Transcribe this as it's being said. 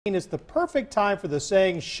It's the perfect time for the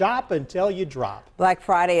saying, shop until you drop. Black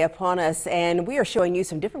Friday upon us, and we are showing you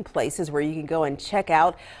some different places where you can go and check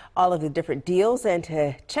out all of the different deals and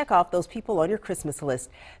to check off those people on your Christmas list.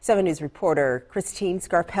 7 News reporter Christine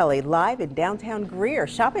Scarpelli live in downtown Greer,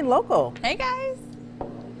 shopping local. Hey guys.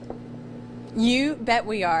 You bet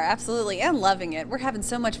we are, absolutely, and loving it. We're having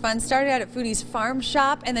so much fun. Started out at Foodie's Farm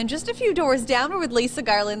Shop, and then just a few doors down, we're with Lisa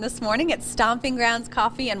Garland this morning at Stomping Grounds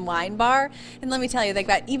Coffee and Wine Bar. And let me tell you, they've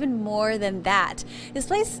got even more than that. This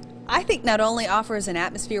place, I think, not only offers an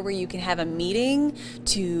atmosphere where you can have a meeting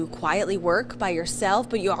to quietly work by yourself,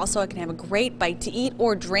 but you also can have a great bite to eat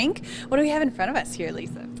or drink. What do we have in front of us here,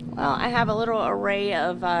 Lisa? Well, I have a little array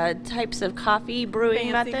of types of coffee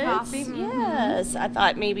brewing Fancy methods. Coffee? Yes, I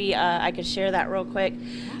thought maybe I could share that real quick.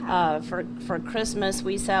 For Christmas,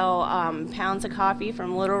 we sell pounds of coffee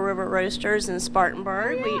from Little River Roasters in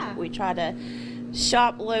Spartanburg. Oh, yeah. We try to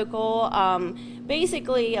shop local.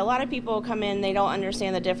 Basically, a lot of people come in, they don't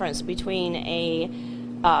understand the difference between a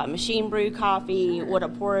machine brew coffee, what a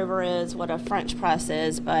pour over is, what a French press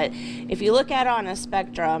is. But if you look at it on a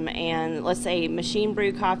spectrum, and let's say machine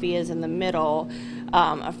brew coffee is in the middle,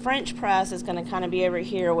 a French press is going to kind of be over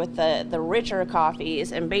here with the richer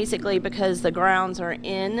coffees. And basically, because the grounds are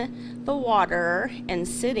in the water and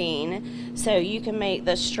sitting, so you can make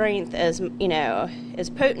the strength as as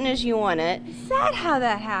potent as you want it. Is that how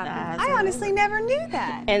that happens? I honestly never knew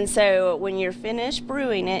that. And so when you're finished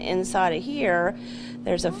brewing it, inside of here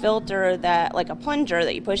there's a filter, that like a plunger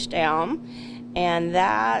that you push down, and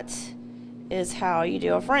that is how you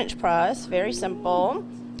do a French press. Very simple,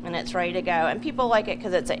 and it's ready to go. And people like it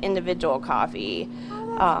because it's an individual coffee.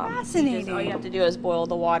 Fascinating. All you have to do is boil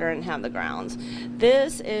the water and have the grounds.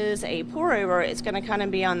 This is a pour over. It's going to kind of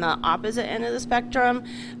be on the opposite end of the spectrum.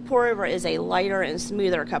 Pour over is a lighter and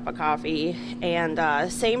smoother cup of coffee,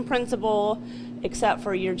 and same principle, except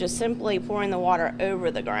for you're just simply pouring the water over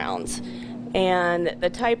the grounds. And the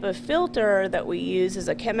type of filter that we use is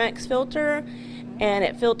a Chemex filter, and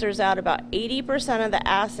it filters out about 80% of the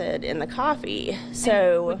acid in the coffee.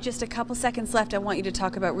 So, with just a couple seconds left, I want you to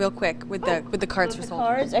talk about real quick with the cards for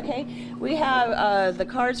soldiers. Okay, we have the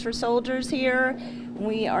cards for soldiers here.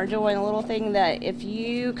 We are doing a little thing that if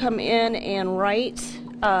you come in and write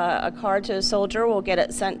a card to a soldier, we'll get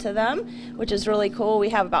it sent to them, which is really cool. We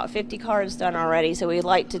have about 50 cards done already, so we'd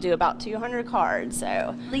like to do about 200 cards.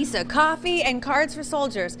 So, Lisa, coffee and cards for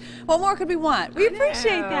soldiers. What more could we want? We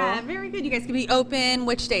appreciate that. Very good. You guys can be open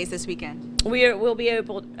which days this weekend? We'll be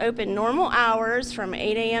open normal hours from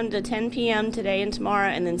 8 a.m. to 10 p.m. today and tomorrow,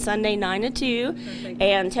 and then Sunday 9 to 2. Perfect.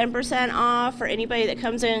 And 10% off for anybody that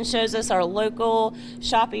comes in and shows us our local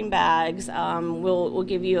shopping bags. We'll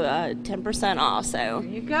give you a 10% off. So there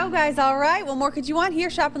you go, guys. All right. What more could you want here?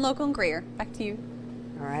 Shopping local in Greer. Back to you.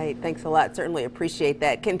 All right, thanks a lot. Certainly appreciate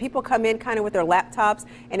that. Can people come in kind of with their laptops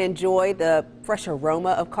and enjoy the fresh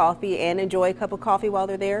aroma of coffee and enjoy a cup of coffee while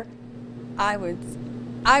they're there?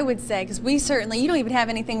 I would say, because we certainly, you don't even have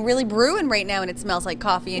anything really brewing right now and it smells like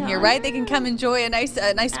coffee in here, right? They can come enjoy a nice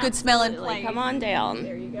good smelling place. Come on down.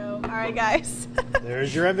 There you go. All right, guys.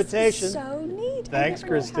 There's your invitation. So neat. Thanks, I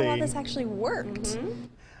never know Christine. how all this actually worked.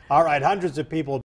 All right, hundreds of people